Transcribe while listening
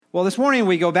Well, this morning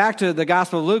we go back to the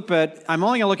Gospel of Luke, but I'm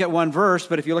only going to look at one verse,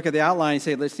 but if you look at the outline, you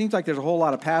say, it seems like there's a whole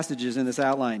lot of passages in this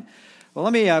outline. Well,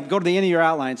 let me go to the end of your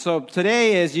outline. So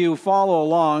today, as you follow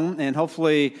along, and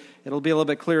hopefully it'll be a little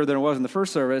bit clearer than it was in the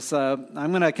first service, I'm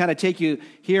going to kind of take you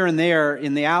here and there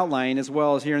in the outline, as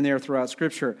well as here and there throughout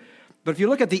Scripture. But if you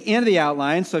look at the end of the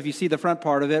outline, so if you see the front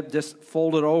part of it, just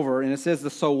fold it over, and it says the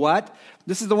so what.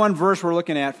 This is the one verse we're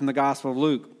looking at from the Gospel of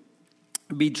Luke.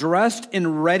 Be dressed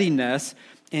in readiness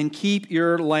and keep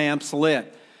your lamps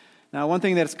lit. Now, one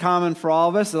thing that's common for all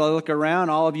of us, as I look around,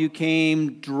 all of you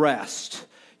came dressed.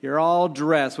 You're all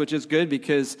dressed, which is good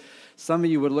because some of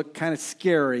you would look kind of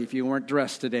scary if you weren't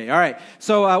dressed today. All right,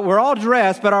 so we're all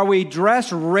dressed, but are we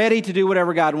dressed ready to do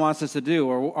whatever God wants us to do?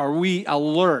 Or are we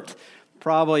alert?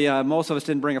 Probably most of us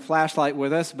didn't bring a flashlight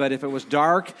with us, but if it was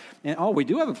dark, and we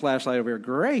do have a flashlight over here.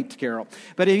 Great, Carol.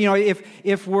 But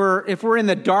if we're in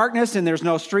the darkness and there's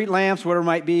no street lamps, whatever it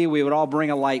might be, we would all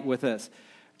bring a light with us.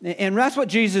 And that's what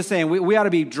Jesus is saying. We ought to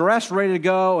be dressed, ready to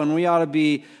go, and we ought to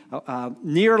be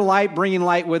near light, bringing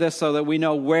light with us so that we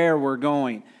know where we're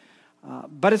going.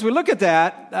 But as we look at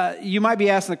that, you might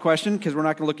be asking the question, because we're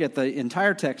not going to look at the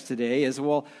entire text today, is,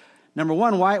 well, number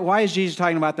one, why is Jesus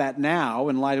talking about that now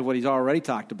in light of what he's already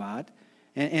talked about?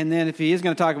 And then if he is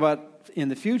going to talk about in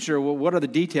the future, well, what are the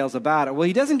details about it? Well,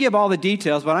 he doesn't give all the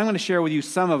details, but I'm going to share with you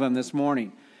some of them this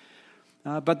morning.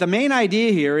 But the main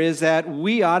idea here is that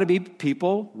we ought to be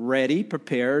people ready,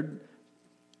 prepared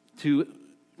to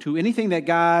anything that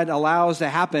God allows to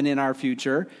happen in our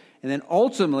future, and then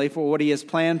ultimately for what he has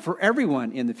planned for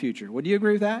everyone in the future. Would you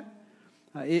agree with that?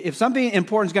 If something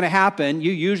important is going to happen,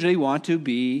 you usually want to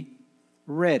be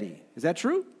ready. Is that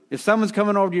true? If someone's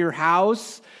coming over to your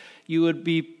house, you would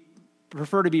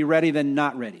prefer to be ready than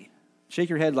not ready. Shake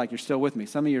your head like you're still with me.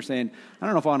 Some of you are saying, I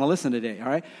don't know if I want to listen today, all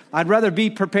right? I'd rather be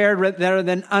prepared rather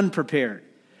than unprepared.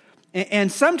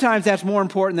 And sometimes that's more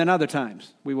important than other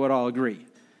times. We would all agree.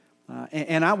 What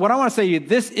I want to say to you,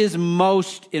 this is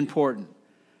most important.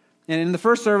 And in the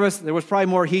first service, there was probably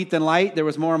more heat than light. There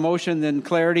was more emotion than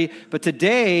clarity. But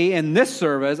today, in this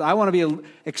service, I want to be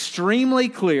extremely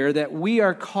clear that we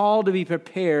are called to be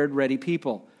prepared, ready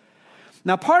people.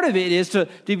 Now, part of it is to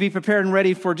be prepared and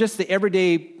ready for just the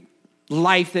everyday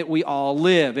life that we all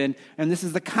live. And this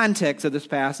is the context of this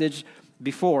passage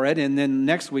before it. And then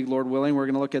next week, Lord willing, we're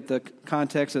going to look at the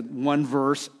context of one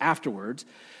verse afterwards.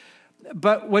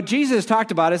 But what Jesus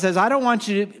talked about, it says, I don't want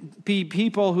you to be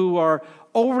people who are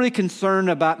overly concerned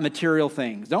about material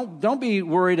things. Don't be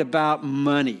worried about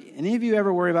money. Any of you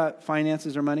ever worry about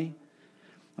finances or money?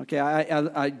 Okay,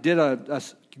 I did a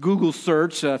Google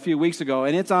search a few weeks ago,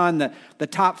 and it's on the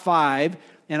top 5,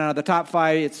 and out of the top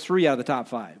 5, it's 3 out of the top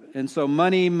 5. And so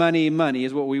money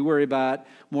is what we worry about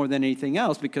more than anything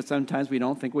else, because sometimes we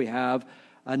don't think we have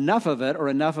enough of it or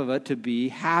enough of it to be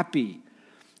happy.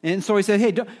 And so he said,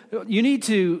 hey, you need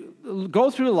to go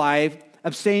through life,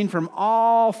 abstain from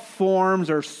all forms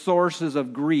or sources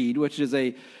of greed, which is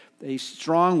a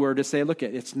strong word to say, look,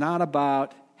 it's not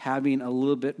about having a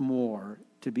little bit more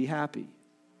to be happy.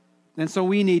 And so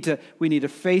we need to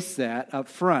face that up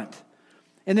front.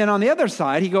 And then on the other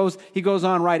side, he goes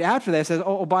on right after that, says,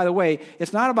 oh, by the way,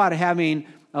 it's not about having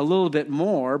a little bit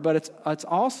more, but it's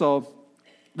also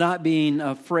not being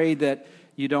afraid that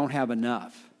you don't have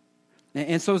enough.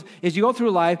 And so as you go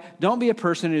through life, don't be a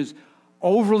person who's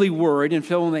overly worried and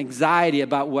filled with anxiety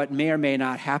about what may or may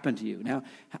not happen to you. Now,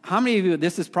 how many of you,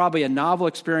 this is probably a novel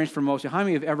experience for most of you, how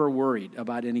many of you have ever worried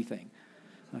about anything?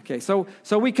 Okay, so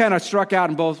we kind of struck out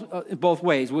in both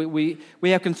ways. We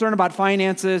have concern about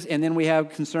finances, and then we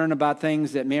have concern about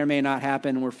things that may or may not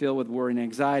happen, and we're filled with worry and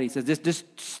anxiety. He says, just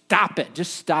stop it.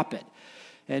 Just stop it.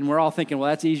 And we're all thinking, well,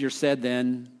 that's easier said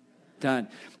than done.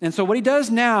 And so what he does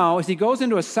now is he goes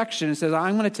into a section and says,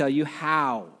 I'm going to tell you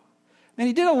how. And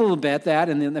he did a little bit that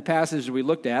in the passage we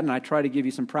looked at, and I try to give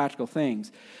you some practical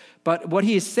things. But what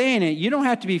he is saying is, you don't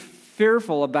have to be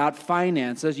fearful about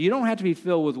finances. You don't have to be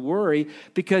filled with worry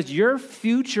because your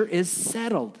future is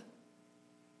settled.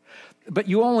 But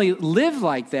you only live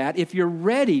like that if you're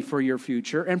ready for your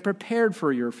future and prepared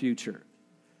for your future.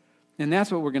 And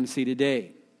that's what we're going to see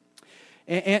today.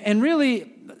 And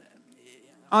really,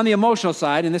 on the emotional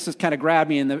side, and this has kind of grabbed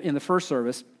me in the first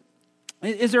service,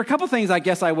 is there a couple things I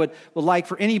guess I would like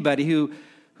for anybody who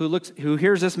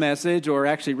hears this message or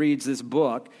actually reads this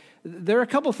book. There are a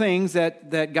couple things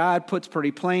that God puts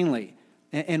pretty plainly.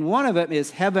 And one of them is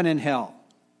heaven and hell.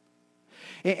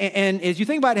 And as you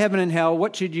think about heaven and hell,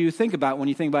 what should you think about when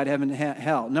you think about heaven and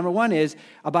hell? Number one is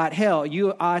about hell.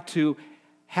 You ought to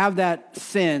have that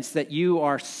sense that you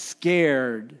are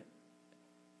scared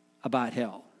about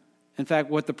hell. In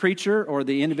fact, what the preacher or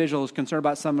the individual is concerned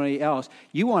about somebody else,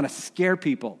 you want to scare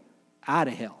people out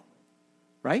of hell,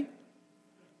 right?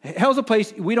 Hell's a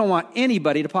place we don't want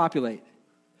anybody to populate.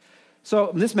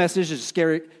 So this message is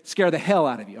to scare the hell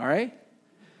out of you, all right?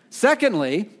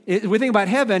 Secondly, we think about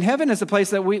heaven. Heaven is a place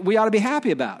that we ought to be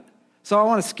happy about. So I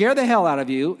want to scare the hell out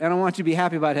of you, and I want you to be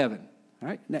happy about heaven. All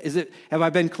right? Now, have I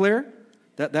been clear?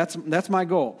 That's my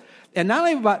goal. And not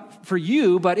only about for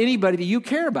you, but anybody that you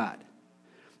care about.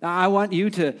 Now, I want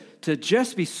you to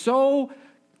just be so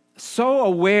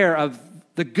aware of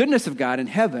the goodness of God in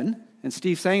heaven, and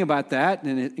Steve sang about that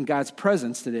in God's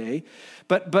presence today.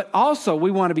 But also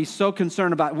we want to be so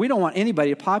concerned about, we don't want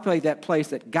anybody to populate that place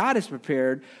that God has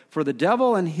prepared for the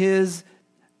devil and his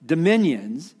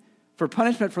dominions, for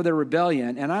punishment for their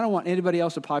rebellion. And I don't want anybody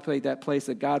else to populate that place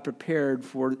that God prepared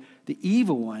for the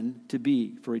evil one to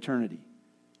be for eternity.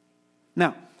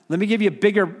 Now, let me give you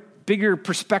a bigger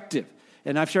perspective.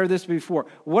 And I've shared this before.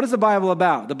 What is the Bible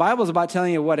about? The Bible is about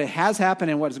telling you what it has happened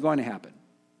and what is going to happen.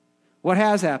 What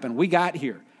has happened? We got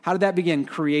here. How did that begin?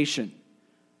 Creation.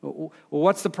 Well,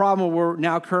 what's the problem we're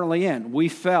now currently in? We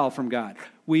fell from God.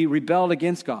 We rebelled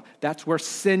against God. That's where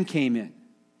sin came in.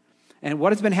 And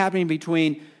what has been happening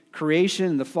between creation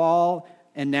and the fall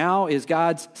and now is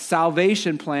God's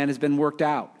salvation plan has been worked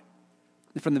out.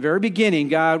 From the very beginning,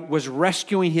 God was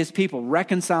rescuing his people,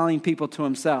 reconciling people to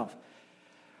himself.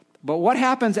 But what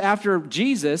happens after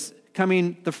Jesus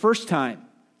coming the first time,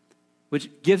 which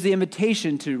gives the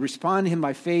invitation to respond to him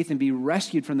by faith and be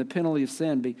rescued from the penalty of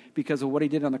sin because of what he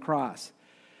did on the cross?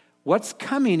 What's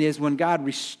coming is when God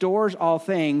restores all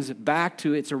things back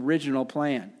to its original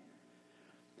plan.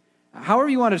 However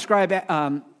you want to describe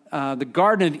the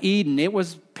Garden of Eden, it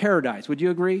was paradise. Would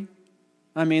you agree?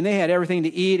 I mean, they had everything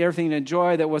to eat, everything to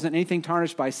enjoy. There wasn't anything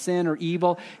tarnished by sin or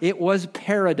evil. It was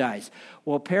paradise.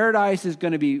 Well, paradise is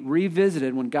going to be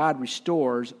revisited when God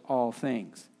restores all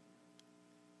things.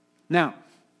 Now,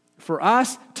 for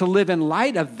us to live in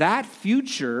light of that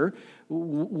future,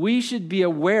 we should be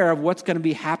aware of what's going to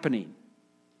be happening.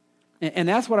 And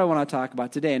that's what I want to talk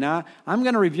about today. Now, I'm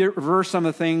going to reverse some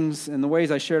of the things and the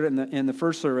ways I shared it in the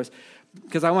first service,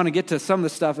 because I want to get to some of the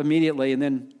stuff immediately and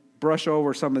then brush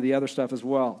over some of the other stuff as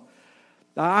well.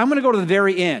 I'm going to go to the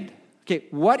very end. Okay,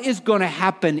 what is going to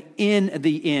happen in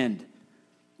the end?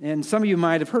 And some of you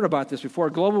might have heard about this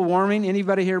before. Global warming.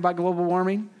 Anybody hear about global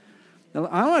warming? Now,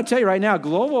 I want to tell you right now,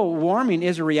 global warming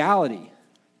is a reality.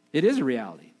 It is a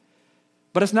reality.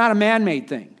 But it's not a man-made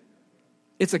thing.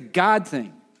 It's a God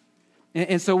thing.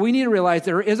 And so we need to realize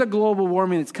there is a global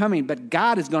warming that's coming, but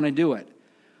God is going to do it.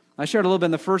 I shared a little bit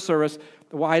in the first service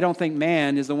why I don't think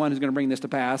man is the one who's going to bring this to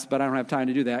pass, but I don't have time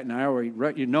to do that. And I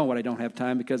already know what I don't have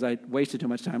time because I wasted too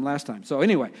much time last time. So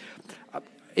anyway,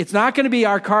 it's not going to be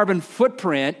our carbon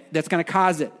footprint that's going to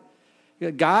cause it.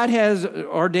 God has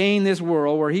ordained this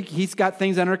world where he's got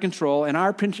things under control, and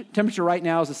our temperature right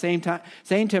now is the same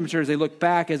temperature as they look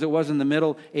back as it was in the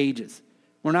Middle Ages.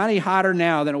 We're not any hotter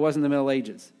now than it was in the Middle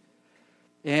Ages.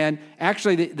 And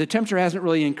actually, the temperature hasn't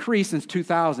really increased since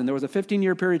 2000. There was a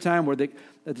 15-year period of time where the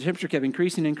temperature kept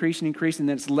increasing, and then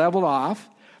it's leveled off.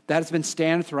 That has been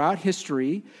standard throughout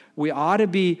history. We ought to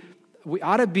be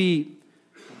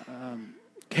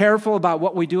careful about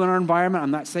what we do in our environment.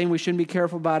 I'm not saying we shouldn't be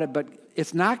careful about it, but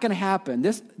it's not going to happen.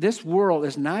 This world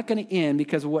is not going to end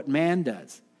because of what man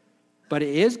does. But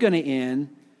it is going to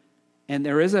end, and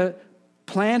there is a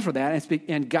plan for that,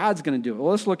 and God's going to do it.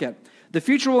 Well, let's look at it. The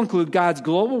future will include God's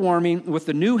global warming with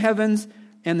the new heavens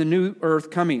and the new earth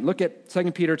coming. Look at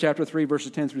 2 Peter chapter 3,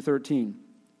 verses 10 through 13.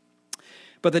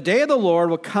 But the day of the Lord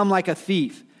will come like a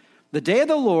thief. The day of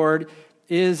the Lord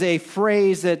is a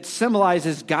phrase that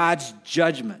symbolizes God's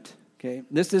judgment. Okay,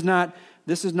 this is not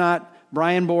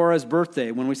Brian Bora's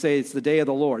birthday when we say it's the day of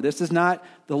the Lord. This is not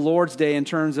the Lord's day in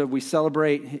terms of we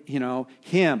celebrate,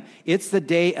 him. It's the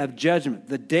day of judgment.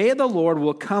 The day of the Lord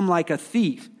will come like a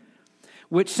thief,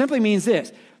 which simply means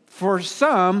this. For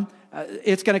some,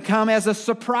 it's going to come as a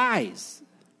surprise.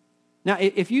 Now,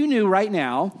 if you knew right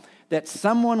now that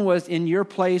someone was in your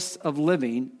place of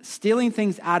living, stealing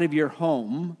things out of your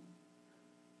home,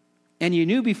 and you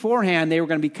knew beforehand they were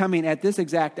going to be coming at this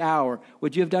exact hour,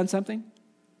 would you have done something?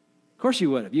 Of course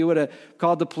you would have. You would have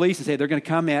called the police and said, they're going to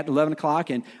come at 11 o'clock,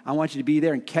 and I want you to be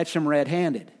there and catch them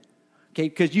red-handed. Okay,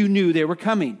 because you knew they were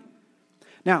coming.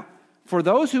 Now, for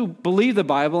those who believe the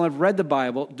Bible and have read the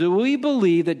Bible, do we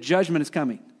believe that judgment is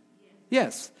coming?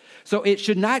 Yes. So it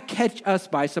should not catch us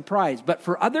by surprise. But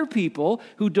for other people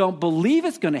who don't believe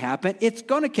it's going to happen, it's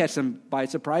going to catch them by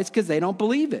surprise because they don't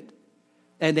believe it.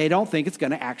 And they don't think it's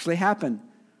going to actually happen.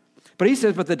 But he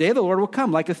says, but the day of the Lord will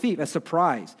come like a thief, a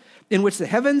surprise, in which the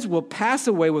heavens will pass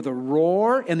away with a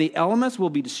roar, and the elements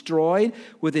will be destroyed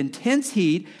with intense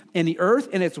heat, and the earth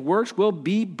and its works will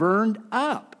be burned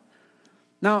up.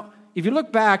 Now, if you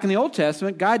look back in the Old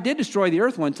Testament, God did destroy the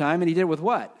earth one time, and he did it with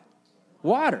what?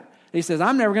 Water. And he says,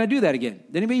 I'm never going to do that again.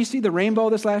 Did anybody see the rainbow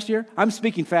this last year? I'm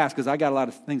speaking fast because I got a lot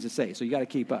of things to say, so you got to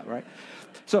keep up, right?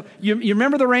 So you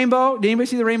remember the rainbow? Did anybody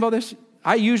see the rainbow this?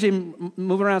 I usually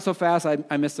move around so fast,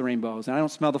 I miss the rainbows. And I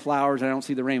don't smell the flowers, and I don't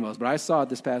see the rainbows. But I saw it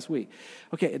this past week.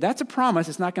 Okay, that's a promise.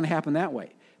 It's not going to happen that way.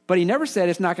 But he never said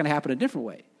it's not going to happen a different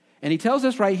way. And he tells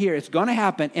us right here, it's going to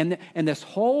happen, and this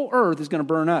whole earth is going to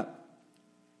burn up.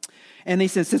 And he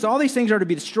says, since all these things are to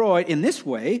be destroyed in this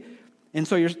way, and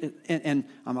so and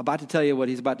I'm about to tell you what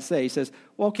he's about to say. He says,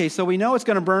 well, okay, so we know it's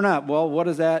going to burn up. Well, what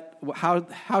is that?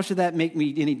 How should that make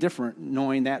me any different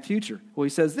knowing that future? Well, he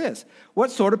says this, what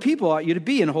sort of people ought you to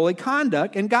be in holy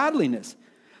conduct and godliness,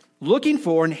 looking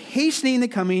for and hastening the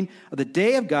coming of the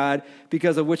day of God,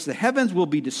 because of which the heavens will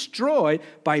be destroyed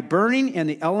by burning and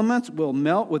the elements will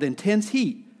melt with intense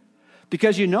heat.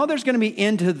 Because you know there's going to be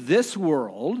end to this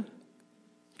world.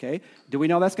 Okay, do we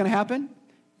know that's going to happen?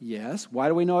 Yes. Why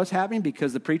do we know it's happening?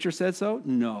 Because the preacher said so?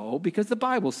 No, because the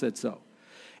Bible said so.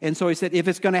 And so he said, if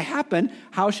it's going to happen,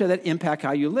 how should that impact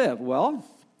how you live? Well,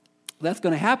 that's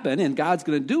going to happen, and God's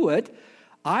going to do it.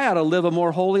 I ought to live a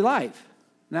more holy life.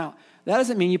 Now, that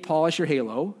doesn't mean you polish your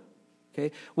halo.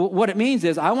 Okay. Well, what it means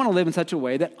is I want to live in such a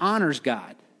way that honors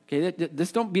God. Okay.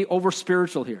 This don't be over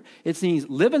spiritual here. It means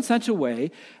live in such a way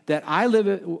that I live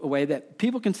in a way that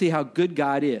people can see how good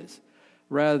God is.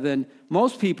 Rather than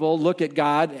most people look at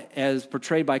God as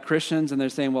portrayed by Christians and they're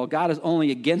saying, well, God is only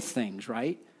against things,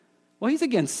 right? Well, he's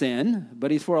against sin,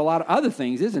 but he's for a lot of other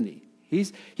things, isn't he?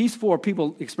 He's for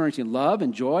people experiencing love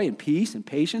and joy and peace and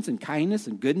patience and kindness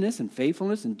and goodness and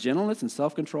faithfulness and gentleness and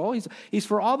self-control. He's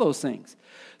for all those things.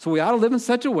 So we ought to live in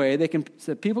such a way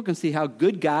that people can see how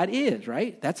good God is,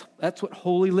 right? That's what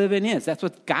holy living is. That's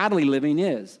what godly living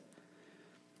is.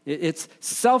 It's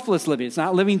selfless living. It's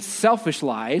not living selfish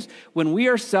lives. When we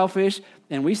are selfish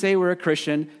and we say we're a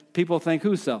Christian, people think,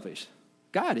 who's selfish?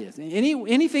 God is.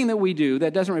 Anything that we do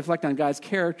that doesn't reflect on God's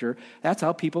character, that's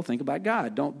how people think about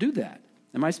God. Don't do that.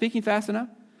 Am I speaking fast enough?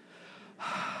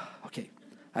 Okay.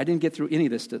 I didn't get through any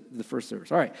of this to the first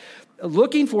service. All right.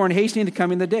 Looking for and hastening the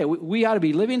coming of the day. We ought to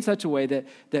be living in such a way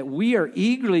that we are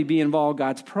eagerly be involved in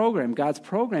God's program. God's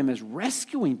program is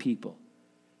rescuing people.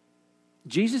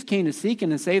 Jesus came to seek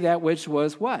and to save that which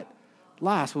was what?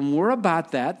 Lost. When we're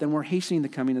about that, then we're hastening the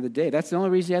coming of the day. That's the only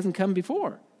reason he hasn't come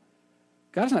before.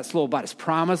 God's not slow about his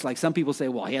promise. Like some people say,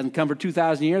 well, he hasn't come for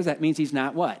 2,000 years. That means he's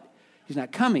not what? He's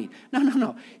not coming.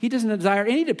 No. He doesn't desire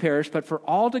any to perish, but for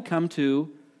all to come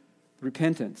to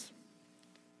repentance.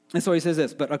 And so he says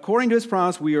this, but according to his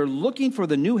promise, we are looking for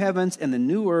the new heavens and the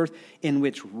new earth in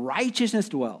which righteousness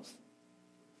dwells.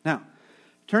 Now,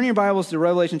 turn your Bibles to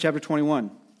Revelation chapter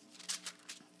 21.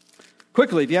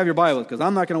 Quickly, if you have your Bibles, because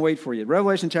I'm not going to wait for you.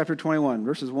 Revelation chapter 21,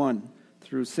 verses 1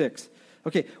 through 6.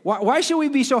 Okay, why should we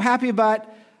be so happy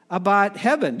about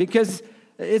heaven? Because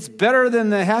it's better than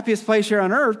the happiest place here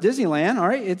on earth, Disneyland, all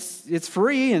right? It's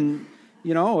free and,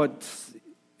 you know,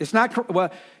 it's not, well,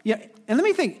 yeah. And let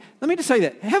me just tell you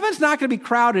that heaven's not going to be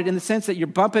crowded in the sense that you're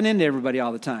bumping into everybody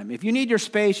all the time. If you need your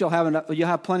space, you'll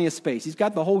have plenty of space. He's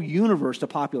got the whole universe to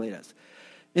populate us.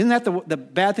 Isn't that the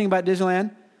bad thing about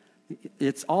Disneyland?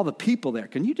 It's all the people there.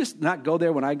 Can you just not go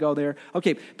there when I go there?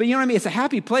 Okay, but you know what I mean? It's a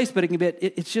happy place, but it can be,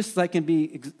 it's just like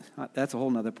that's a whole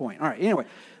nother point. All right, anyway,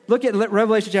 look at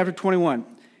Revelation chapter 21.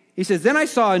 He says, then I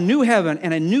saw a new heaven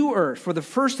and a new earth, for the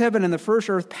first heaven and the first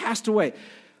earth passed away.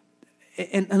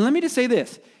 And let me just say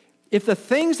this. If the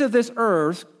things of this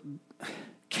earth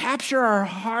capture our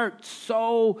heart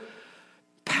so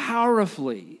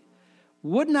powerfully,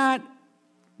 would not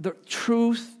the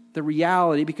truth, the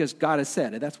reality, because God has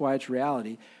said it, that's why it's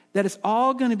reality, that it's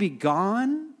all going to be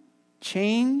gone,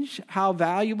 change how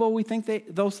valuable we think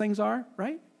those things are,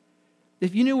 right?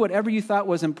 If you knew whatever you thought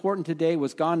was important today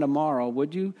was gone tomorrow,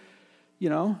 would you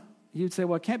you'd say,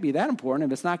 well, it can't be that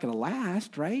important if it's not going to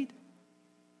last, right?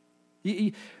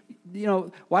 You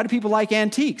know, why do people like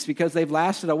antiques? Because they've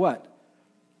lasted a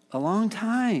long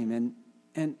time.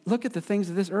 And look at the things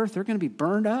of this earth. They're going to be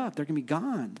burned up. They're going to be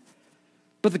gone.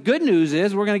 But the good news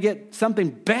is we're going to get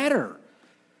something better.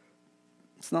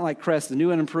 It's not like Crest, the new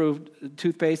and improved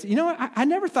toothpaste. You know what? I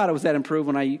never thought it was that improved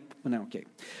okay.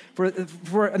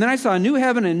 And then I saw a new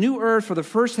heaven and a new earth, for the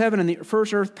first heaven and the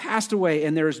first earth passed away,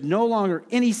 and there is no longer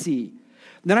any sea.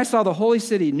 And then I saw the holy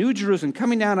city, New Jerusalem,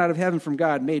 coming down out of heaven from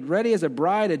God, made ready as a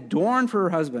bride adorned for her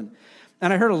husband.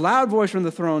 And I heard a loud voice from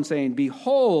the throne saying,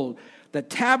 behold, the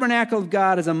tabernacle of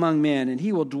God is among men, and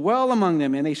he will dwell among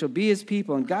them, and they shall be his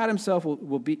people, and God himself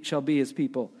shall be his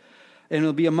people, and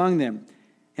will be among them.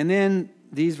 And then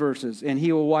these verses, and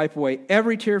he will wipe away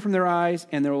every tear from their eyes,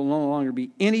 and there will no longer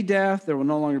be any death, there will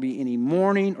no longer be any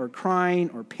mourning or crying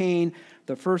or pain.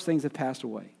 The first things have passed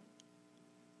away.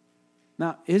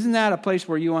 Now, isn't that a place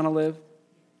where you want to live?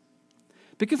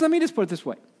 Because let me just put it this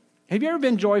way. Have you ever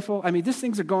been joyful? I mean, these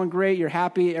things are going great. You're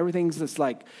happy. Everything's just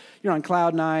like you're on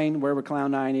cloud nine, wherever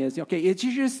cloud nine is. Okay, it's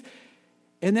you just,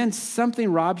 and then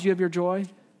something robs you of your joy.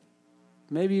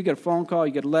 Maybe you get a phone call,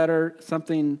 you get a letter,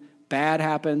 something bad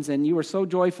happens, and you were so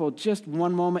joyful just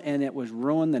one moment, and it was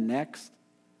ruined the next.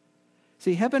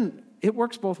 See, heaven, it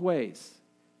works both ways.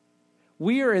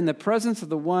 We are in the presence of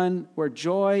the one where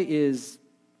joy is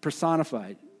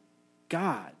personified.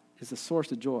 God is the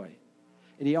source of joy.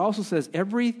 And he also says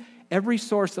every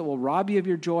source that will rob you of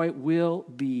your joy will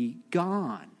be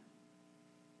gone.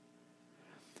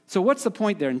 So what's the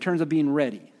point there in terms of being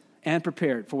ready and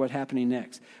prepared for what's happening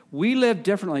next? We live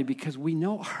differently because we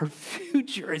know our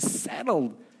future is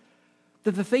settled.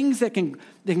 That the things that can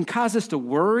cause us to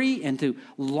worry and to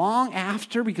long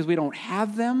after because we don't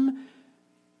have them.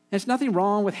 There's nothing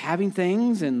wrong with having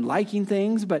things and liking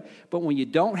things, but when you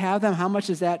don't have them, how much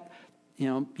is that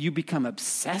you become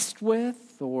obsessed with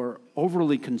or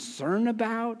overly concerned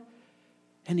about?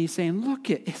 And he's saying, look,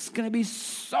 it's going to be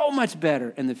so much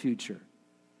better in the future.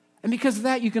 And because of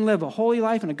that, you can live a holy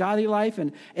life and a godly life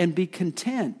and be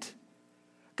content.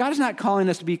 God is not calling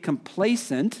us to be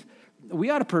complacent. We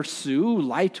ought to pursue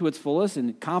life to its fullest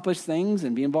and accomplish things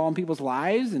and be involved in people's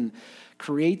lives and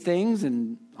create things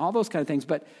and all those kind of things.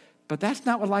 But that's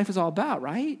not what life is all about,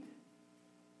 right?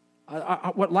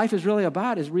 What life is really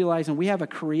about is realizing we have a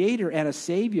creator and a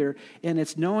savior, and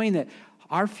it's knowing that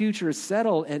our future is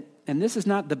settled, and this is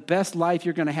not the best life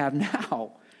you're going to have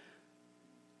now,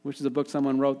 which is a book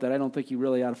someone wrote that I don't think you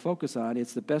really ought to focus on.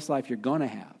 It's the best life you're going to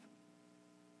have.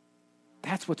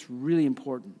 That's what's really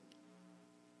important.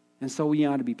 And so we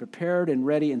ought to be prepared and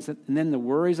ready, and then the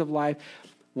worries of life,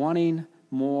 wanting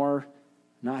more,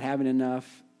 not having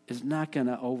enough, is not going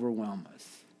to overwhelm us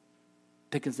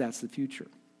because that's the future.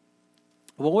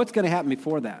 Well, what's going to happen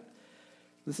before that?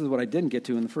 This is what I didn't get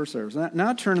to in the first service.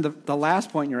 Now turn to the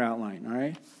last point in your outline, all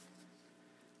right?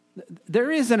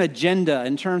 There is an agenda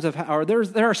in terms of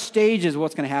there are stages of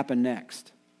what's going to happen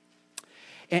next.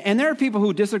 And there are people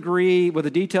who disagree with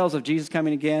the details of Jesus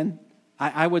coming again.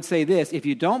 I would say this: if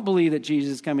you don't believe that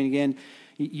Jesus is coming again,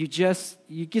 you just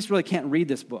really can't read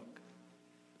this book.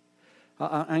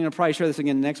 I'm going to probably share this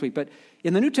again next week. But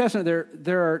in the New Testament,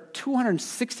 there are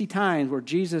 260 times where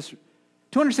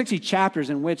 260 chapters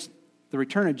in which the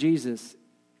return of Jesus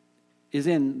is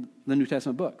in the New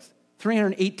Testament books.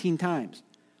 318 times.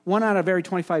 One out of every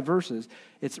 25 verses,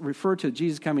 it's referred to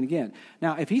Jesus coming again.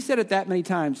 Now, if he said it that many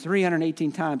times,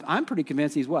 318 times, I'm pretty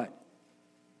convinced he's what?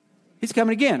 He's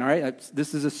coming again, all right?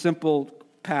 This is a simple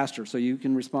pastor, so you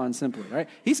can respond simply, right?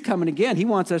 He's coming again. He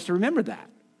wants us to remember that.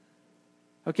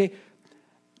 Okay?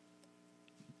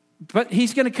 But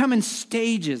he's going to come in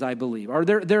stages, I believe. Or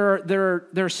there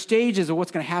are stages of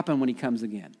what's going to happen when he comes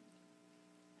again.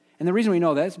 And the reason we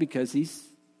know that is because he's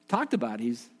talked about it.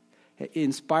 He's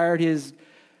inspired his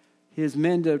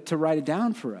men to write it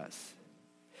down for us.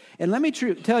 And let me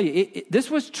tell you, this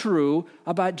was true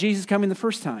about Jesus coming the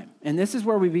first time. And this is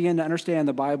where we begin to understand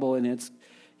the Bible in its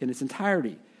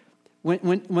entirety.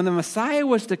 When the Messiah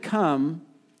was to come,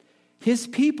 his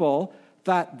people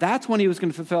thought that's when he was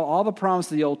going to fulfill all the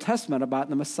promises of the Old Testament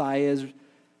about the Messiah's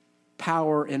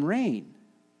power and reign.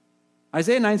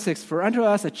 Isaiah 9:6, for unto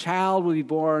us a child will be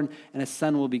born and a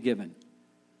son will be given.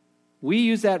 We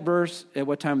use that verse at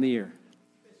what time of the year?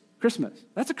 Christmas.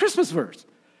 That's a Christmas verse.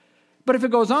 But if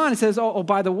it goes on, it says, oh,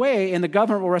 by the way, and the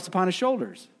government will rest upon his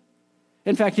shoulders.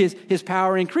 In fact, his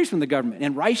power increased from the government,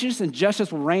 and righteousness and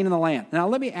justice will reign in the land. Now,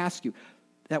 let me ask you,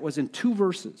 that was in 2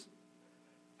 verses.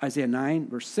 Isaiah 9,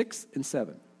 verse 6 and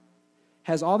 7.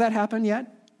 Has all that happened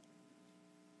yet?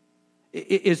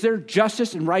 Is there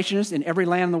justice and righteousness in every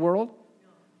land in the world?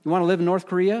 You want to live in North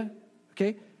Korea?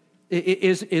 Okay.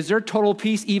 Is there total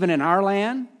peace even in our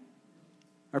land?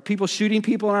 Are people shooting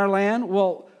people in our land?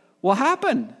 Well, what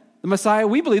happened? The Messiah,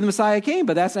 we believe the Messiah came,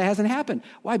 but that hasn't happened.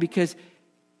 Why? Because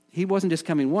he wasn't just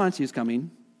coming once, he was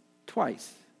coming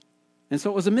twice. And so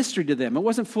it was a mystery to them. It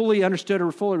wasn't fully understood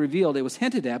or fully revealed. It was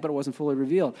hinted at, but it wasn't fully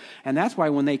revealed. And that's why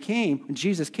when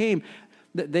Jesus came,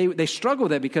 they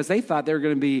struggled with it because they thought they were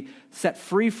going to be set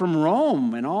free from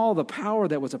Rome and all the power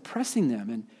that was oppressing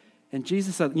them. And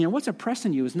Jesus said, what's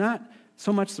oppressing you is not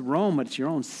so much the Rome, but it's your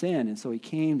own sin. And so he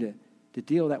came to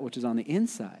deal with that which is on the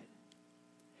inside.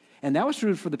 And that was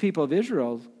true for the people of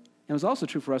Israel. And it's also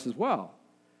true for us as well.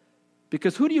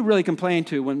 Because who do you really complain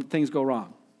to when things go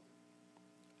wrong?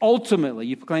 Ultimately,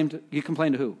 you complain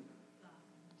to who?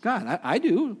 God. I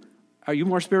do. Are you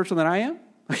more spiritual than I am?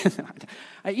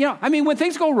 When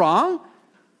things go wrong,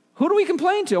 who do we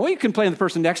complain to? Well, you complain to the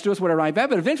person next to us, whatever I bet,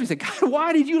 but eventually say, God,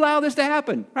 why did you allow this to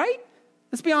happen? Right?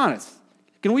 Let's be honest.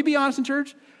 Can we be honest in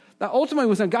church? That ultimately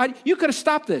we say, God, you could have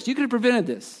stopped this. You could have prevented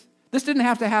this. This didn't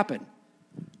have to happen.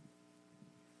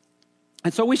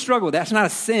 And so we struggle with that. It's not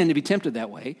a sin to be tempted that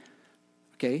way.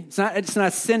 Okay? It's not a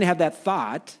sin to have that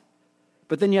thought.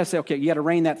 But then you have to say, okay, you got to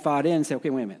rein that thought in and say, okay,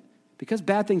 wait a minute. Because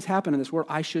bad things happen in this world,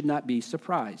 I should not be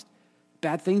surprised.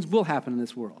 Bad things will happen in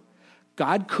this world.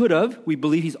 God could have. We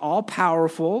believe he's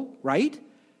all-powerful, right?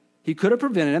 He could have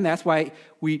prevented it. That's why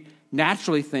we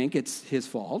naturally think it's his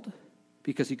fault,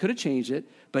 because he could have changed it.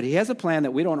 But he has a plan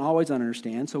that we don't always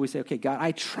understand. So we say, okay, God,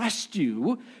 I trust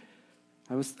you.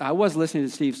 I was listening to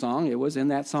Steve's song. It was in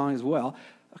that song as well.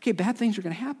 Okay, bad things are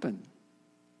going to happen.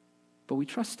 But we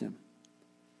trust him,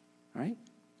 right?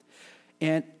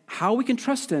 And how we can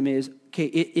trust him is, okay,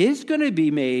 it is going to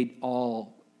be made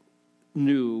all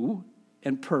new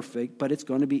and perfect, but it's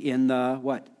going to be in the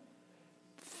what?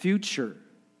 Future,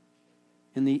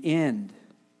 in the end,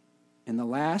 in the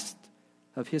last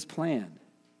of his plan.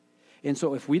 And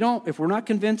so if we're not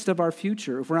convinced of our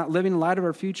future, if we're not living in light of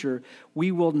our future,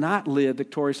 we will not live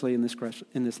victoriously in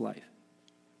this life.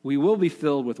 We will be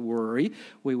filled with worry.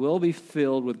 We will be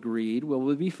filled with greed. We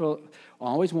will be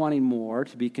always wanting more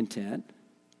to be content.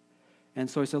 And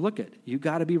so he said, look, you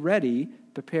got to be ready,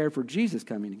 prepared for Jesus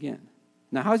coming again.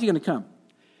 Now, how's he going to come?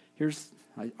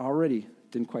 I already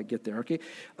didn't quite get there, okay?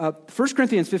 1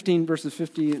 Corinthians 15, verses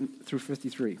 50 through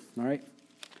 53, all right?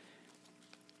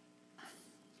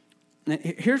 Now,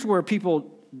 here's where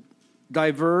people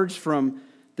diverge from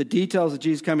the details of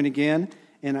Jesus coming again,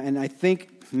 and I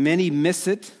think many miss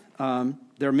it. There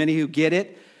are many who get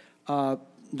it.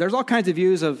 There's all kinds of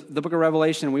views of the book of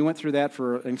Revelation. We went through that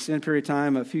for an extended period of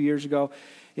time a few years ago,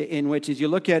 in which as you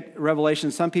look at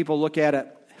Revelation, some people look at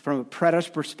it from a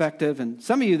preterist perspective, and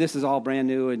some of you, this is all brand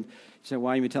new, and you say,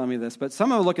 why are you telling me this? But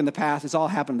some of them look in the past, it's all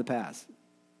happened in the past.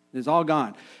 It's all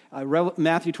gone.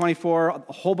 Matthew 24,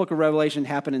 the whole book of Revelation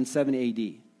happened in 7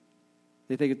 A.D.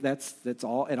 They think that's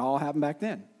all. It all happened back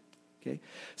then. Okay.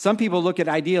 Some people look at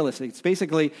idealistic. It's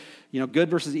basically,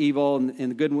 good versus evil,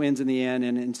 and the good wins in the end,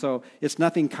 and so it's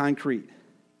nothing concrete.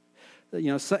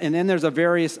 And then there's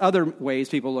various other ways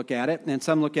people look at it, and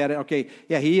some look at it, okay,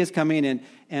 yeah, he is coming,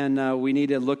 and we need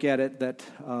to look at it that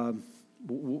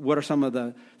what are some of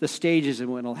the stages and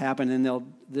when it'll happen, and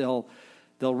they'll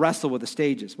wrestle with the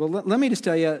stages. Well, let me just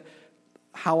tell you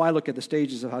how I look at the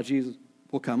stages of how Jesus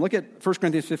will come. Look at 1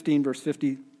 Corinthians 15, verse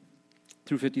 50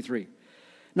 through 53.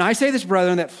 Now I say this,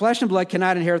 brethren, that flesh and blood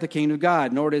cannot inherit the kingdom of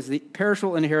God, nor does the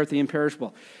perishable inherit the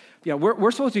imperishable. Yeah,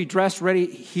 we're supposed to be dressed ready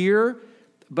here,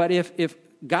 but if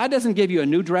God doesn't give you a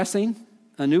new dressing,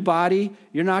 a new body,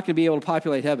 you're not going to be able to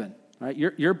populate heaven. Right?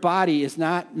 Your body is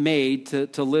not made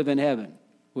to live in heaven.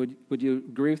 Would you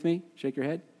agree with me? Shake your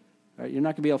head. Right? You're not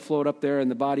going to be able to float up there,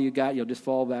 and the body you got, you'll just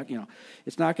fall back.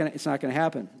 It's not going to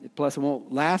happen. Plus, it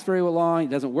won't last very long. It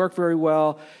doesn't work very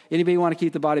well. Anybody want to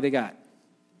keep the body they got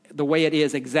the way it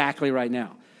is exactly right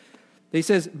now? He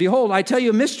says, "Behold, I tell you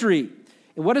a mystery."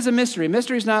 And what is a mystery? A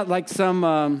mystery is not like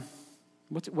some.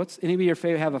 What's anybody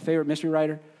have a favorite mystery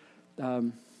writer?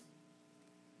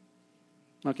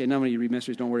 Okay, nobody read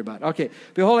mysteries, don't worry about it. Okay,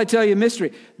 behold, I tell you a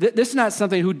mystery. This is not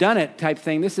something whodunit type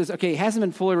thing. This is, okay, it hasn't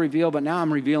been fully revealed, but now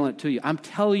I'm revealing it to you. I'm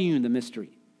telling you the mystery.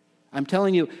 I'm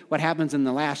telling you what happens in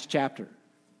the last chapter.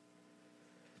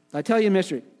 I tell you a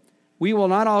mystery. We will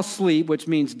not all sleep, which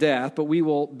means death, but we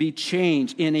will be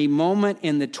changed in a moment,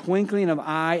 in the twinkling of an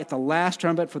eye, at the last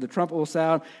trumpet, for the trumpet will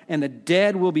sound, and the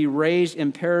dead will be raised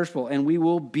imperishable, and we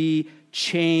will be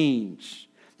changed.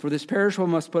 For this perishable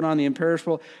must put on the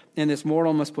imperishable, and this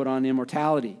mortal must put on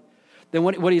immortality. Then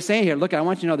what are you saying here? Look, I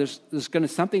want you to know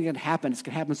there's something going to happen. It's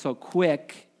going to happen so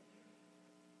quick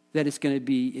that it's going to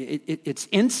be, it's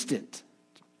instant.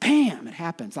 Bam, it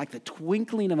happens like the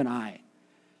twinkling of an eye.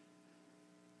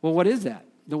 Well, what is that?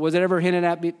 Was it ever hinted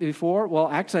at before? Well,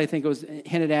 actually, I think it was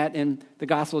hinted at in the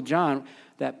Gospel of John.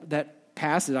 That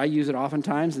passage, I use it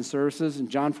oftentimes in services in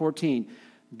John 14.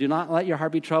 Do not let your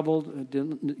heart be troubled.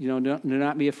 Do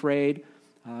not be afraid.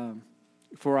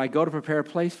 For I go to prepare a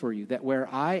place for you, that where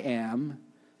I am,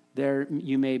 there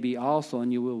you may be also,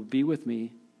 and you will be with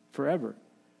me forever.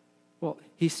 Well,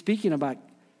 he's speaking about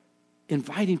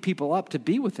inviting people up to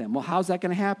be with him. Well, how's that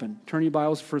going to happen? Turn your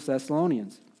Bibles to 1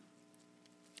 Thessalonians.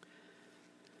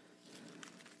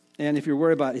 And if you're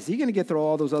worried about, is he going to get through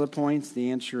all those other points?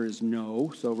 The answer is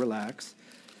no, so relax.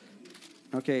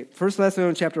 Okay, 1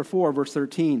 Thessalonians chapter 4, verse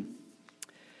 13.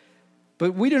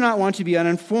 But we do not want you to be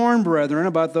uninformed, brethren,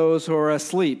 about those who are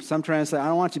asleep. Some translate, I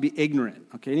don't want you to be ignorant.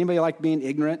 Okay, anybody like being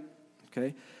ignorant?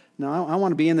 Okay, no, I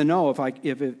want to be in the know.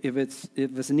 If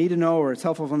it's a need to know or it's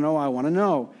helpful to know, I want to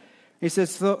know. He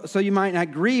says, so you might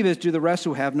not grieve as do the rest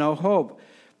who have no hope.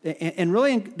 And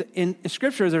really, in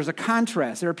Scripture, there's a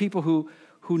contrast. There are people who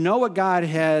know what God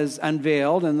has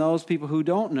unveiled and those people who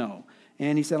don't know.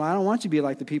 And he said, I don't want you to be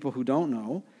like the people who don't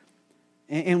know.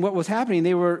 And what was happening,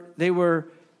 they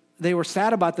were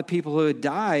sad about the people who had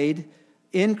died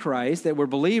in Christ that were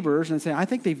believers and saying, I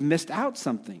think they've missed out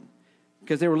something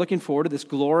because they were looking forward to this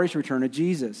glorious return of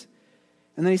Jesus.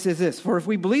 And then he says this, for if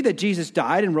we believe that Jesus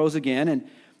died and rose again, and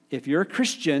if you're a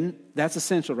Christian, that's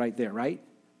essential right there, right?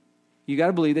 You got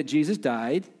to believe that Jesus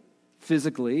died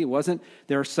physically. It wasn't,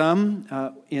 there are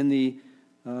some in the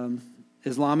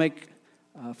Islamic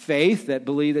faith that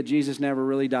believe that Jesus never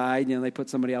really died. You know, they put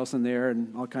somebody else in there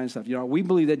and all kinds of stuff. You know, we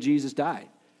believe that Jesus died.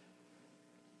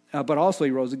 But also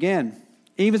he rose again.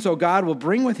 Even so, God will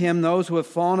bring with him those who have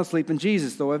fallen asleep in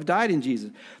Jesus, though have died in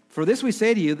Jesus. For this we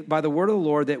say to you by the word of the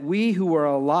Lord, that we who are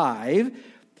alive,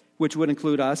 which would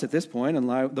include us at this point,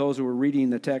 and those who were reading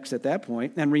the text at that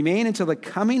point, and remain until the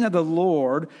coming of the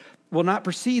Lord, will not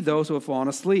precede those who have fallen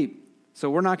asleep. So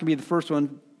we're not going to be the first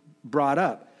one brought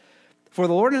up. For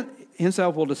the Lord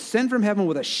himself will descend from heaven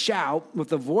with a shout, with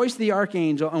the voice of the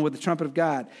archangel, and with the trumpet of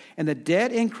God. And the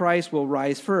dead in Christ will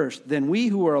rise first. Then we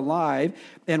who are alive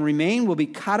and remain will be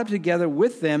caught up together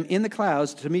with them in the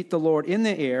clouds to meet the Lord in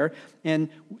the air. And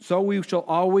so we shall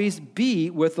always be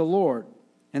with the Lord.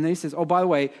 And then he says, oh, by the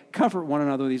way, comfort one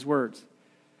another with these words.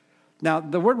 Now,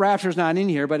 the word rapture is not in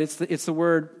here, but it's the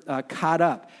word caught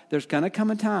up. There's going to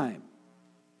come a time.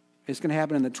 It's going to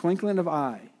happen in the twinkling of an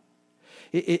eye.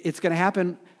 It's going to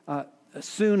happen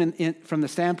soon from the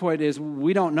standpoint is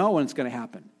we don't know when it's going to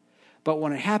happen. But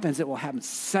when it happens, it will happen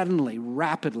suddenly,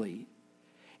 rapidly.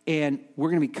 And we're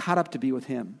going to be caught up to be with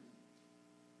him.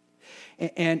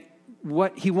 And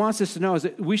what he wants us to know is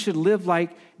that we should live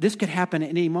like this could happen at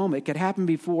any moment. It could happen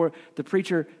before the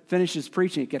preacher finishes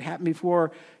preaching. It could happen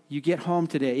before you get home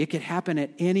today. It could happen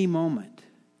at any moment.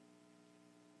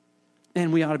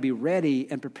 And we ought to be ready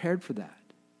and prepared for that.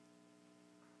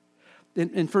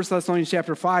 In 1 Thessalonians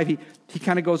chapter 5, he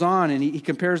kind of goes on and he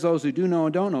compares those who do know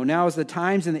and don't know. Now as the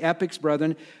times and the epochs,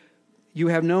 brethren, you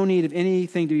have no need of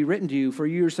anything to be written to you, for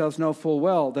you yourselves know full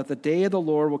well that the day of the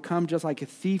Lord will come just like a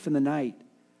thief in the night.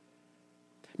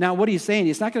 Now, what he's saying,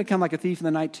 it's not going to come like a thief in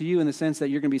the night to you in the sense that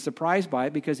you're going to be surprised by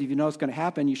it, because if you know it's going to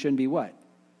happen, you shouldn't be what?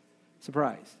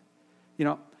 Surprised. You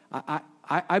know,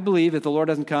 I believe if the Lord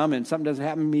doesn't come and something doesn't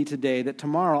happen to me today, that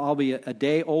tomorrow I'll be a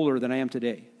day older than I am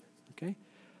today. Okay?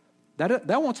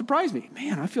 That won't surprise me.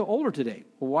 Man, I feel older today.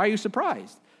 Well, why are you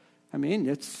surprised? I mean,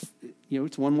 it's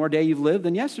one more day you've lived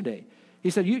than yesterday. He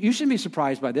said, you shouldn't be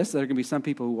surprised by this. There are going to be some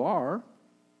people who are.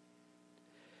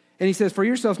 And he says, for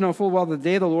yourselves know full well the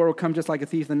day of the Lord will come just like a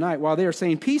thief in the night. While they are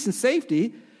saying peace and safety,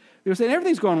 they were saying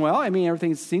everything's going well. I mean,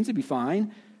 everything seems to be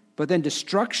fine. But then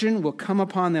destruction will come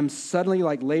upon them suddenly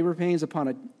like labor pains upon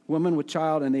a woman with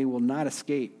child, and they will not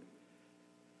escape.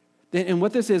 And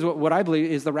what this is, what I believe,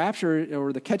 is the rapture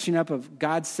or the catching up of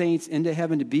God's saints into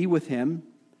heaven to be with him.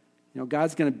 You know,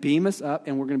 God's going to beam us up,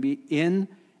 and we're going to be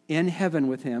in heaven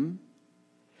with him.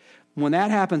 When that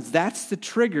happens, that's the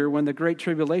trigger when the great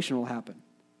tribulation will happen.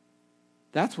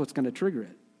 That's what's going to trigger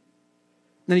it.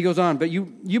 Then he goes on, but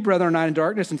you brethren are not in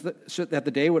darkness, that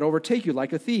the day would overtake you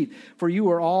like a thief. For you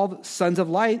are all sons of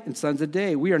light and sons of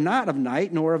day. We are not of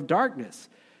night nor of darkness.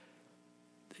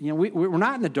 You know, we're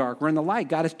not in the dark. We're in the light.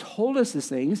 God has told us these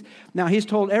things. Now, he's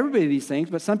told everybody these things,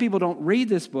 but some people don't read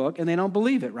this book and they don't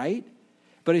believe it, right?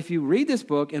 But if you read this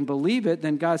book and believe it,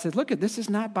 then God says, look, this is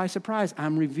not by surprise.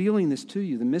 I'm revealing this to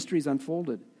you. The mystery is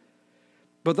unfolded.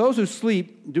 But those who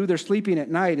sleep do their sleeping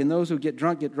at night, and those who get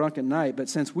drunk at night. But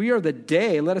since we are the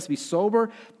day, let us be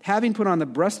sober, having put on the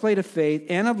breastplate of faith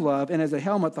and of love, and as a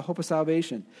helmet, the hope of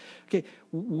salvation. Okay,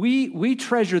 we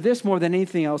treasure this more than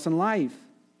anything else in life.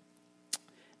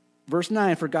 Verse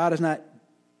 9, for God has not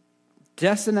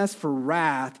destined us for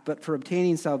wrath, but for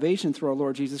obtaining salvation through our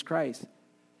Lord Jesus Christ.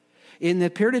 In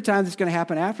the period of time that's going to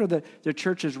happen after the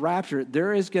church's rapture,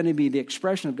 there is going to be the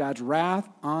expression of God's wrath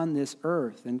on this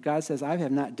earth. And God says, I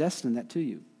have not destined that to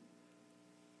you.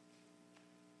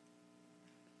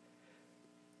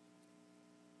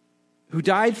 Who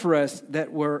died for us,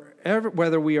 that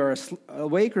whether we are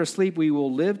awake or asleep, we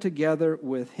will live together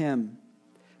with him.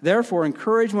 Therefore,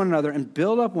 encourage one another and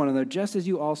build up one another, just as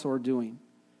you also are doing.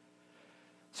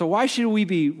 So why should we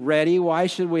be ready? Why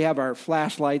should we have our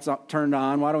flashlights turned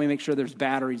on? Why don't we make sure there's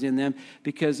batteries in them?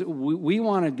 Because we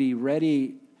want to be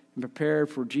ready and prepared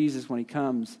for Jesus when he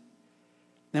comes.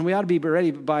 And we ought to be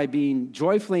ready by being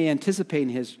joyfully anticipating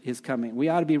his coming. We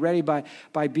ought to be ready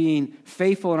by being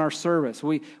faithful in our service.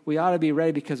 We ought to be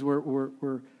ready because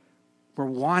we're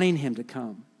wanting him to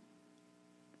come.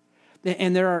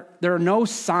 And there are no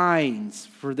signs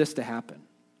for this to happen.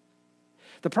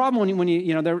 The problem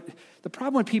the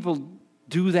problem when people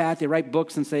do that, they write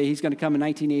books and say he's going to come in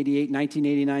 1988,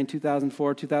 1989,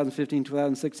 2004, 2015,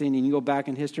 2016, and you go back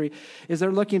in history, is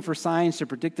they're looking for signs to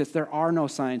predict this. There are no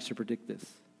signs to predict this.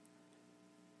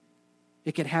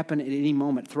 It could happen at any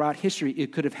moment. Throughout history,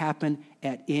 it could have happened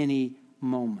at any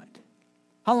moment.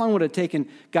 How long would it have taken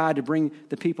God to bring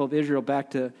the people of Israel back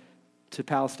to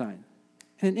Palestine?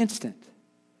 In an instant.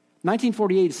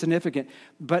 1948 is significant,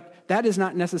 but that is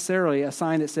not necessarily a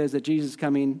sign that says that Jesus is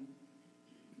coming.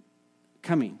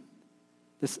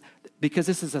 Because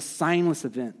this is a signless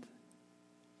event.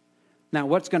 Now,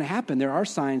 what's going to happen? There are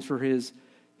signs for his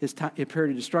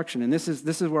period of destruction, and this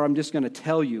is where I'm just going to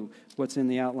tell you what's in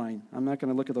the outline. I'm not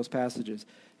going to look at those passages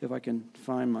if I can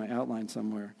find my outline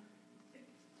somewhere.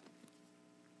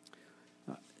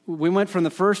 We went from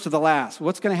the first to the last.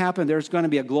 What's going to happen? There's going to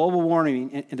be a global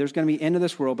warming, and there's going to be end of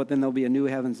this world, but then there'll be a new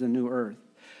heavens and a new earth.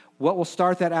 What will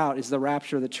start that out is the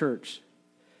rapture of the church.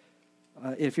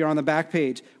 If you're on the back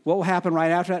page, what will happen right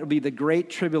after that will be the great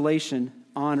tribulation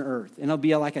on earth. And it'll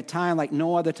be like a time like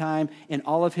no other time in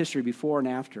all of history before and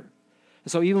after.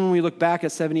 So even when we look back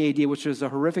at 70 AD, which was a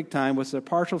horrific time, was a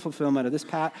partial fulfillment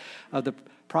of the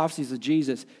prophecies of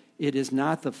Jesus, it is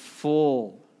not the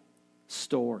full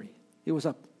story. It was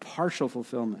a partial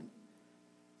fulfillment.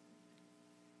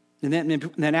 And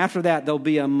then after that, there'll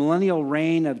be a millennial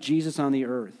reign of Jesus on the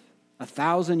earth,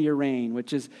 1,000-year reign,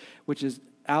 which is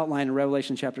outlined in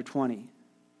Revelation chapter 20.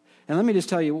 And let me just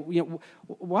tell you,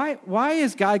 why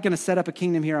is God going to set up a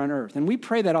kingdom here on earth? And we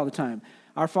pray that all the time.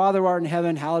 Our Father who art in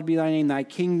heaven, hallowed be thy name, thy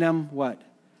kingdom, what?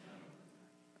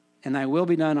 And thy will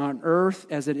be done on earth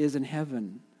as it is in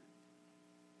heaven.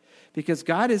 Because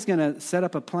God is going to set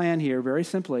up a plan here, very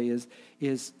simply, is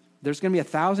there's going to be a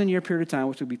 1,000-year period of time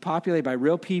which will be populated by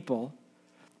real people,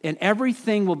 and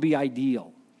everything will be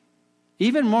ideal.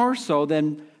 Even more so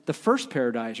than the first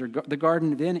paradise or the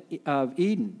Garden of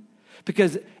Eden.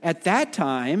 Because at that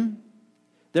time,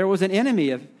 there was an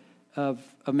enemy of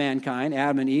mankind,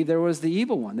 Adam and Eve. There was the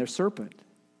evil one, their serpent.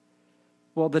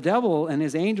 Well, the devil and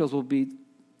his angels will be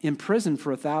imprisoned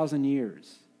for 1,000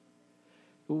 years.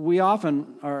 We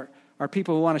often are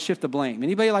people who want to shift the blame.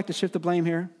 Anybody like to shift the blame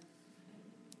here?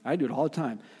 I do it all the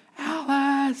time.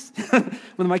 Alice!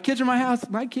 When my kids are in my house,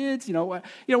 my kids,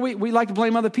 we like to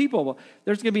blame other people. Well,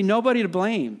 there's going to be nobody to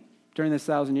blame during this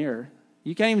 1,000 year.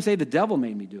 You can't even say the devil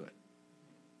made me do it.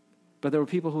 But there were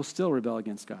people who still rebel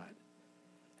against God.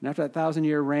 And after that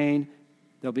 1,000-year reign,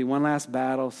 there'll be one last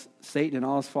battle. Satan and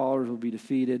all his followers will be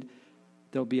defeated.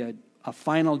 There'll be a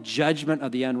final judgment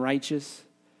of the unrighteous.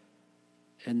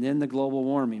 And then the global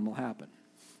warming will happen.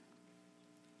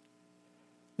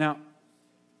 Now,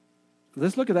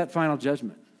 let's look at that final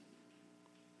judgment.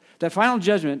 That final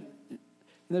judgment,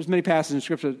 there's many passages in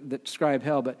Scripture that describe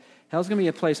hell, but hell's going to be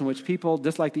a place in which people,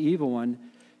 just like the evil one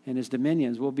and his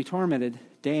dominions, will be tormented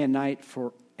day and night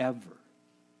forever.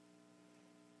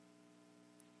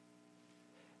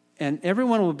 And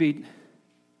everyone will be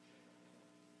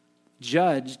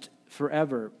judged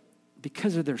forever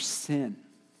because of their sin.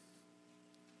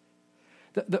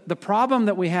 The problem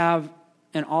that we have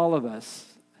in all of us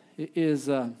is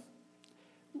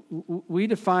we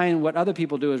define what other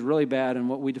people do as really bad, and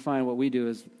what we define what we do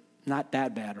as not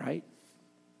that bad, right?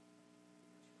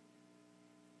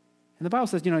 And the Bible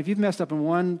says, if you've messed up in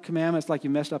one commandment, it's like you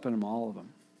messed up in them, all of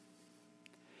them.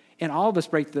 And all of us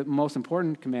break the most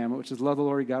important commandment, which is love the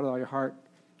Lord your God with all your heart.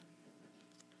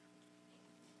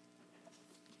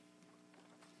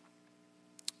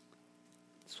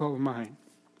 Soul and mind.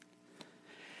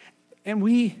 And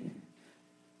we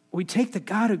take the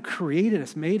God who created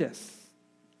us, made us,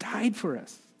 died for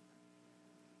us,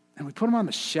 and we put him on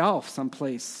the shelf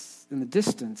someplace in the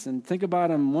distance and think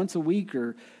about him once a week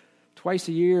or twice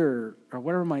a year or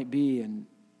whatever it might be, and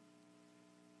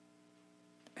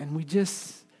we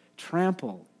just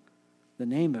trample the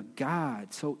name of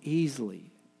God so easily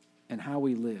in how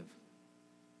we live.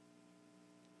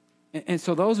 And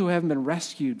so those who haven't been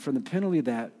rescued from the penalty of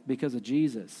that because of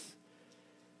Jesus,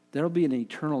 there will be an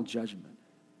eternal judgment.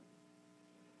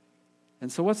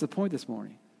 And so what's the point this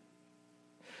morning?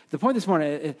 The point this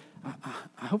morning,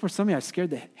 I hope for some of you I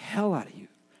scared the hell out of you.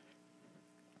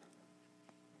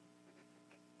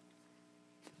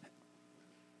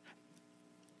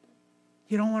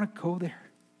 You don't want to go there.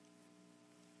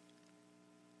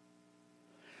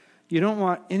 You don't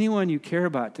want anyone you care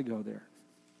about to go there.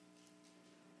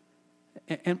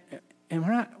 And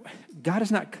God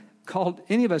has not called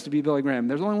any of us to be Billy Graham.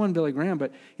 There's only one Billy Graham,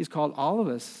 but he's called all of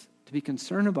us to be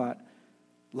concerned about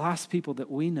lost people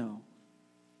that we know.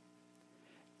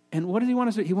 And what does he want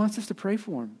us to do? He wants us to pray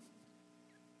for them.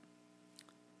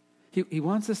 He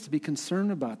wants us to be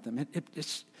concerned about them.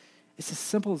 It's as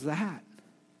simple as that.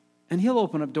 And he'll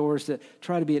open up doors to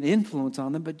try to be an influence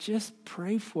on them, but just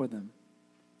pray for them.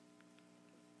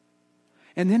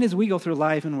 And then as we go through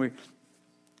life and we're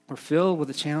filled with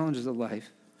the challenges of life,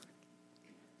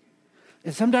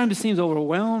 and sometimes it seems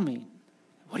overwhelming.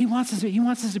 What he wants us to do, he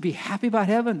wants us to be happy about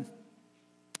heaven.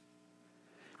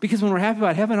 Because when we're happy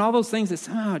about heaven, all those things that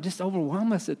somehow just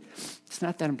overwhelm us, it's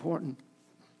not that important.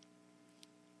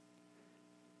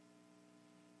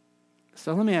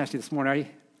 So let me ask you this morning,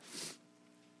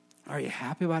 are you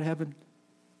happy about heaven?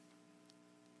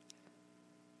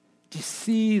 Do you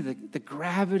see the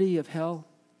gravity of hell?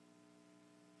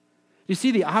 Do you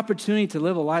see the opportunity to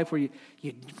live a life where you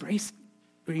embrace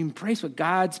what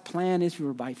God's plan is for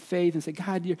you by faith and say,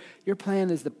 God, your plan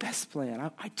is the best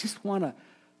plan. I just want to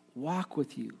walk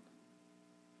with you.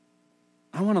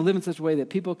 I want to live in such a way that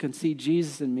people can see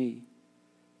Jesus in me.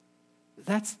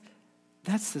 That's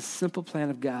the simple plan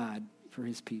of God for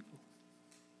his people.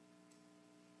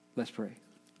 Let's pray.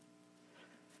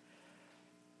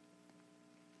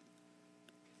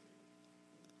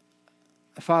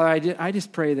 Father, I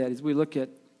just pray that as we look at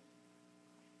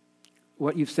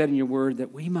what you've said in your word,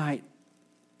 that we might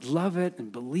love it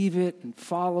and believe it and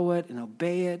follow it and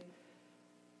obey it.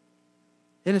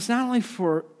 And it's not only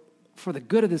for the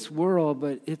good of this world,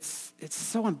 but it's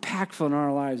so impactful in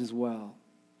our lives as well.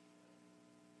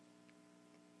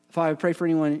 Father, I pray for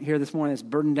anyone here this morning that's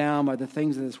burdened down by the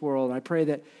things of this world. And I pray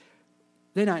that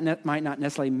they might not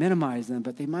necessarily minimize them,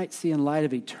 but they might see in light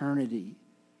of eternity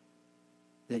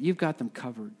that you've got them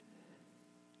covered.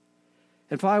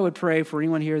 And Father, I would pray for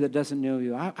anyone here that doesn't know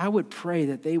you. I would pray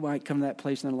that they might come to that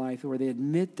place in their life where they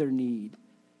admit their need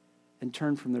and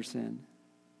turn from their sin.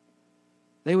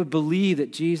 They would believe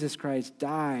that Jesus Christ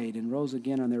died and rose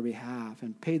again on their behalf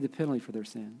and paid the penalty for their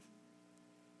sins.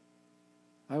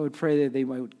 I would pray that they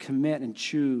would commit and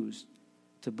choose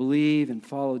to believe and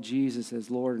follow Jesus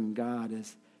as Lord and God,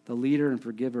 as the leader and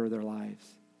forgiver of their lives.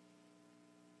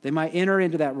 They might enter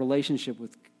into that relationship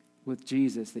with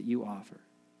Jesus that you offer.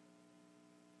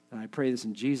 And I pray this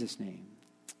in Jesus' name.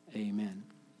 Amen.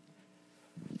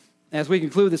 As we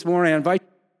conclude this morning, I invite